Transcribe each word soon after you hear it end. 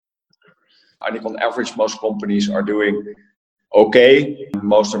I think on average, most companies are doing okay.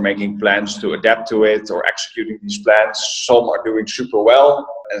 Most are making plans to adapt to it or executing these plans. Some are doing super well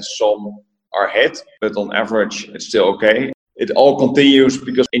and some are hit, but on average, it's still okay. It all continues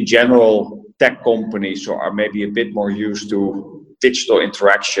because in general, tech companies are maybe a bit more used to digital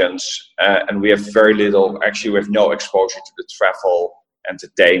interactions, and we have very little, actually we have no exposure to the travel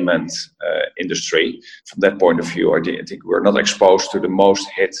entertainment industry. From that point of view, I think we're not exposed to the most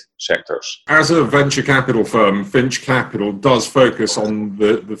hit sectors. As a venture capital firm, Finch Capital does focus on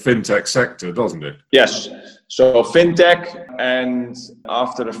the fintech sector, doesn't it? Yes. So fintech, and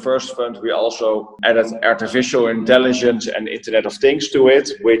after the first fund, we also added artificial intelligence and Internet of Things to it,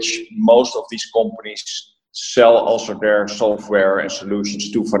 which most of these companies sell also their software and solutions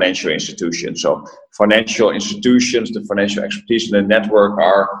to financial institutions. So financial institutions, the financial expertise and the network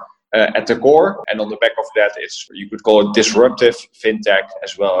are at the core. And on the back of that, you could call it disruptive fintech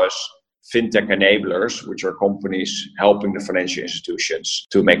as well as fintech enablers, which are companies helping the financial institutions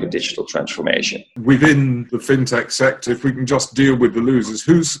to make a digital transformation. Within the fintech sector, if we can just deal with the losers,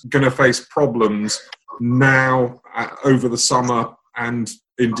 who's going to face problems now over the summer and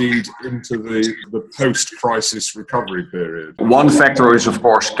indeed into the post-crisis recovery period? One factor is, of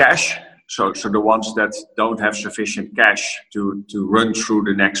course, cash. So the ones that don't have sufficient cash to run through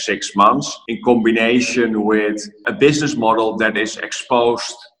the next 6 months, in combination with a business model that is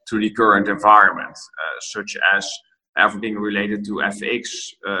exposed to the current environment, such as everything related to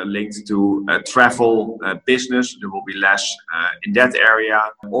FX, linked to travel, business. There will be less in that area,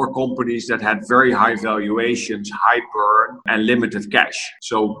 or companies that had very high valuations, high burn, and limited cash.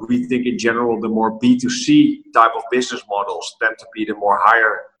 So we think in general, the more B2C type of business models tend to be the more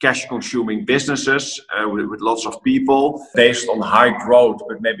higher cash consuming businesses with lots of people based on high growth,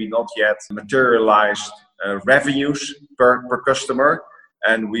 but maybe not yet materialized revenues per customer.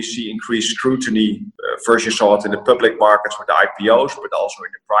 And we see increased scrutiny. First, you saw it in the public markets with the IPOs, but also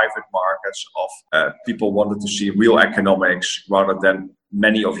in the private markets of people wanted to see real economics rather than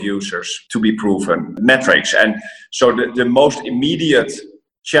many of users to be proven metrics. And so the most immediate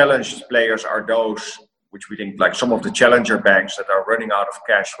challenged players are those which we think like some of the challenger banks that are running out of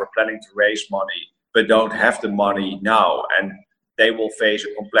cash, were planning to raise money, but don't have the money now. And they will face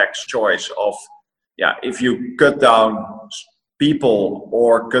a complex choice of, if you cut down people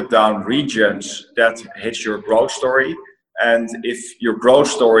or cut down regions, that hits your growth story. And if your growth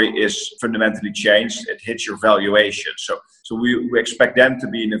story is fundamentally changed, it hits your valuation. So we expect them to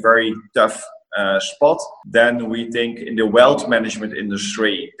be in a very tough spot. Then we think in the wealth management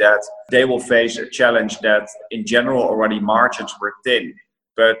industry that they will face a challenge that in general already margins were thin,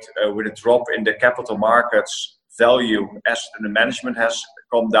 but with a drop in the capital markets value, asset under management has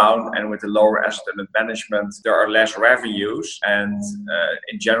come down, and with the lower asset under management, there are less revenues. And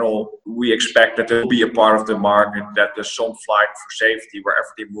in general, we expect that there will be a part of the market that there's some flight for safety where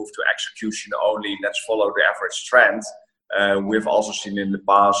everything moves to execution only. Let's follow the average trend. We've also seen in the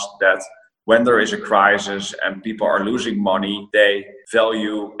past that when there is a crisis and people are losing money, they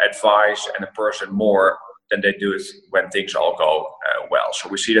value advice and a person more than they do it when things all go well. So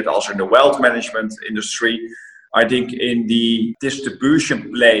we see that also in the wealth management industry. I think in the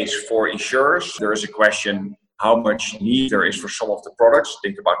distribution place for insurers, there is a question how much need there is for some of the products.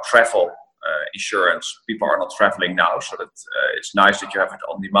 Think about travel insurance. People are not traveling now, so that it's nice that you have it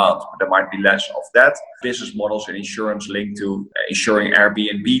on demand, but there might be less of that. Business models in insurance linked to insuring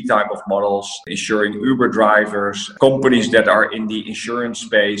Airbnb type of models, insuring Uber drivers, companies that are in the insurance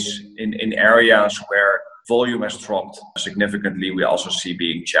space in areas where volume has dropped significantly, we also see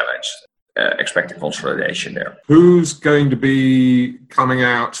being challenged. Expect a consolidation there. Who's going to be coming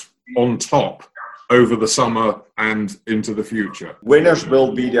out on top over the summer and into the future? Winners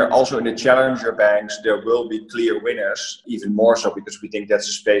will be there. Also in the challenger banks, there will be clear winners, even more so because we think that's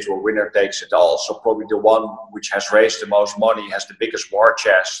a space where winner takes it all. So probably the one which has raised the most money, has the biggest war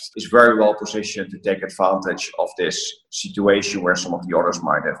chest, is very well positioned to take advantage of this situation where some of the others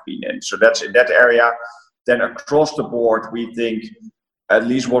might have been in. So that's in that area. Then across the board, we think, at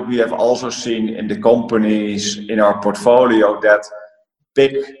least what we have also seen in the companies in our portfolio, that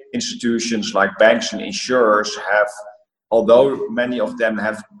big institutions like banks and insurers have, although many of them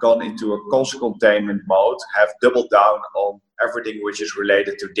have gone into a cost containment mode, have doubled down on everything which is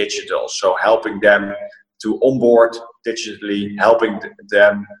related to digital. So helping them to onboard digitally, helping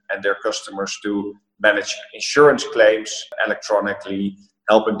them and their customers to manage insurance claims electronically,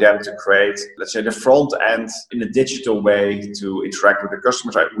 helping them to create, let's say, the front end in a digital way to interact with the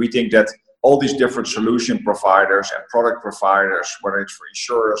customers. We think that all these different solution providers and product providers, whether it's for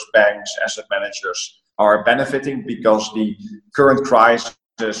insurers, banks, asset managers, are benefiting because the current crisis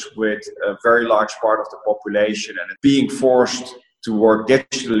with a very large part of the population and being forced to work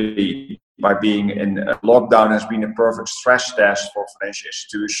digitally by being in a lockdown has been a perfect stress test for financial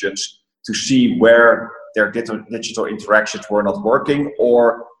institutions to see where their digital interactions were not working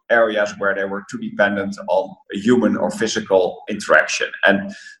or areas where they were too dependent on a human or physical interaction.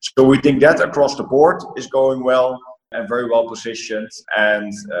 And so we think that across the board is going well and very well positioned,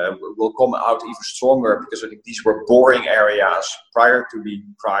 and will come out even stronger because I think these were boring areas prior to the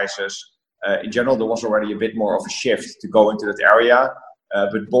crisis. In general, there was already a bit more of a shift to go into that area,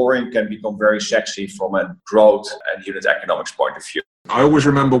 but boring can become very sexy from a growth and unit economics point of view. I always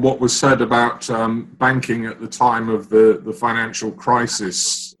remember what was said about banking at the time of the financial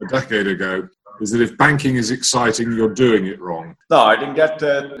crisis a decade ago, is that if banking is exciting, you're doing it wrong. No, I think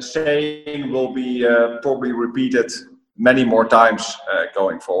that saying will be probably repeated many more times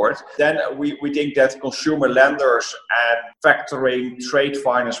going forward. Then we think that consumer lenders and factoring, trade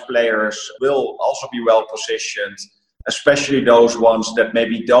finance players will also be well positioned, especially those ones that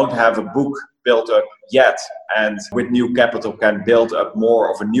maybe don't have a book built up yet and with new capital can build up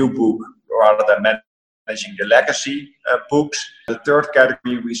more of a new book rather than managing the legacy books. The third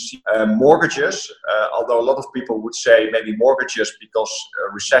category we see mortgages, although a lot of people would say maybe mortgages because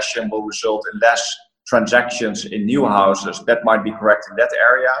a recession will result in less transactions in new houses. That might be correct in that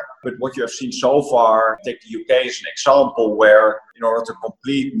area. But what you have seen so far, take the UK as an example, where in order to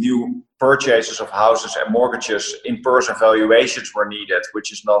complete new purchases of houses and mortgages, in-person valuations were needed,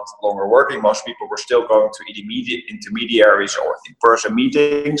 which is not longer working. Most people were still going to intermediaries or in-person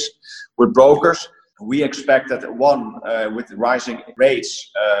meetings with brokers. We expect that with rising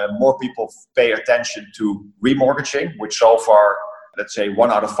rates, more people pay attention to remortgaging, which so far, let's say 1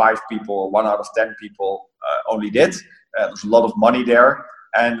 out of 5 people or 1 out of 10 people only did. There's a lot of money there.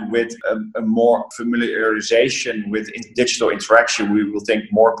 And with a more familiarization with digital interaction, we will think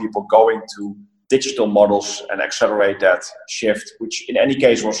more people going to digital models and accelerate that shift, which in any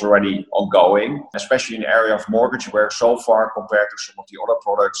case was already ongoing, especially in the area of mortgage, where so far compared to some of the other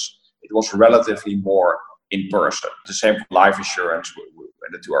products, it was relatively more in person. The same for life insurance,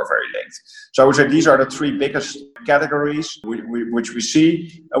 and the two are very linked. So I would say these are the 3 biggest categories which we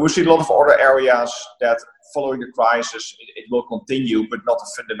see. And we see a lot of other areas that following the crisis, it will continue, but not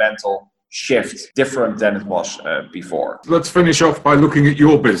a fundamental shift different than it was before. Let's finish off by looking at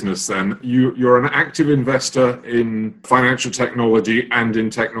your business then. You're an active investor in financial technology and in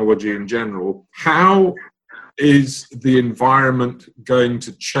technology in general. How is the environment going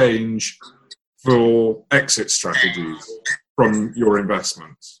to change for exit strategies from your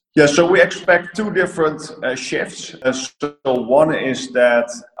investments? Yeah, so we expect 2 different shifts. So one is that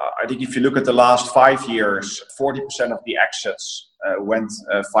I think if you look at the last 5 years, 40% of the exits went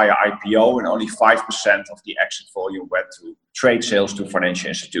via IPO, and only 5% of the exit volume went to trade sales to financial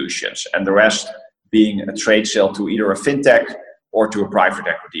institutions, and the rest being a trade sale to either a fintech or to a private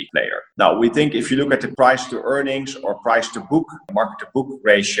equity player. Now, we think if you look at the price to earnings or price to book, market to book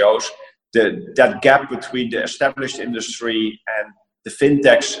ratios, that gap between the established industry and the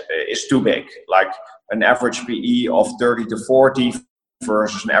fintechs is too big. Like an average PE of 30 to 40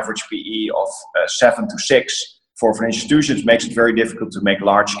 versus an average PE of 7 to 6 for financial institutions makes it very difficult to make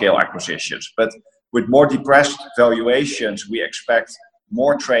large-scale acquisitions. But with more depressed valuations, we expect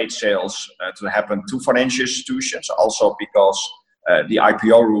more trade sales to happen to financial institutions, also because the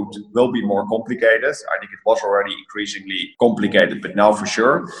IPO route will be more complicated. I think it was already increasingly complicated, but now for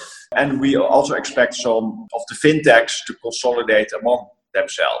sure. And we also expect some of the fintechs to consolidate among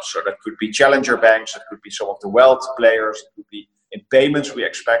themselves. So that could be challenger banks, it could be some of the wealth players, it could be in payments. We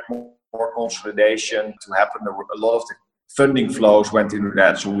expect more consolidation to happen. A lot of the funding flows went into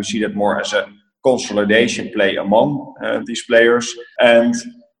that. So we see that more as a consolidation play among these players. And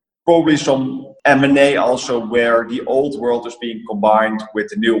probably some M&A also where the old world is being combined with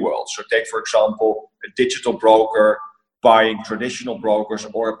the new world. So take, for example, a digital broker buying traditional brokers,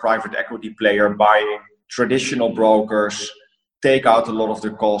 or a private equity player buying traditional brokers, take out a lot of the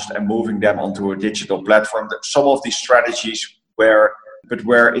cost and moving them onto a digital platform. Some of these strategies where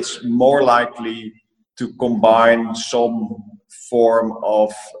it's more likely to combine some form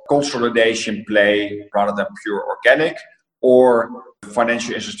of consolidation play rather than pure organic, or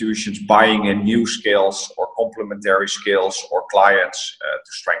financial institutions buying in new skills or complementary skills or clients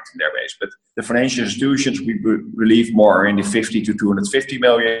to strengthen their base. But the financial institutions, we believe, more are in the 50 to 250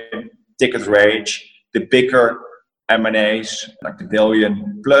 million ticket range. The bigger M&As, like the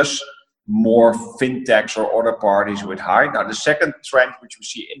billion plus, more fintechs or other parties with high. Now, the second trend which we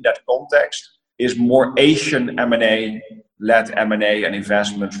see in that context is more Asian M&A led M&A and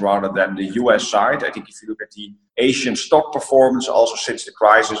investments rather than the US side. I think if you look at the Asian stock performance, also since the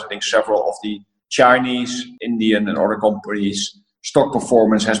crisis, I think several of the Chinese, Indian and other companies' stock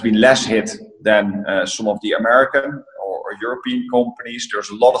performance has been less hit than some of the American or European companies.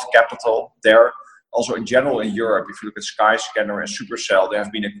 There's a lot of capital there. Also in general in Europe, if you look at Skyscanner and Supercell, they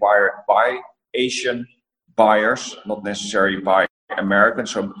have been acquired by Asian buyers, not necessarily by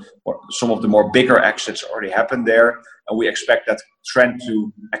Americans. So some of the more bigger exits already happened there. And we expect that trend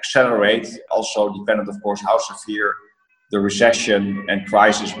to accelerate, also dependent, of course, how severe the recession and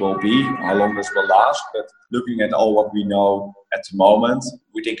crisis will be, how long this will last. But looking at all what we know at the moment,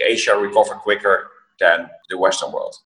 we think Asia recover quicker than the Western world.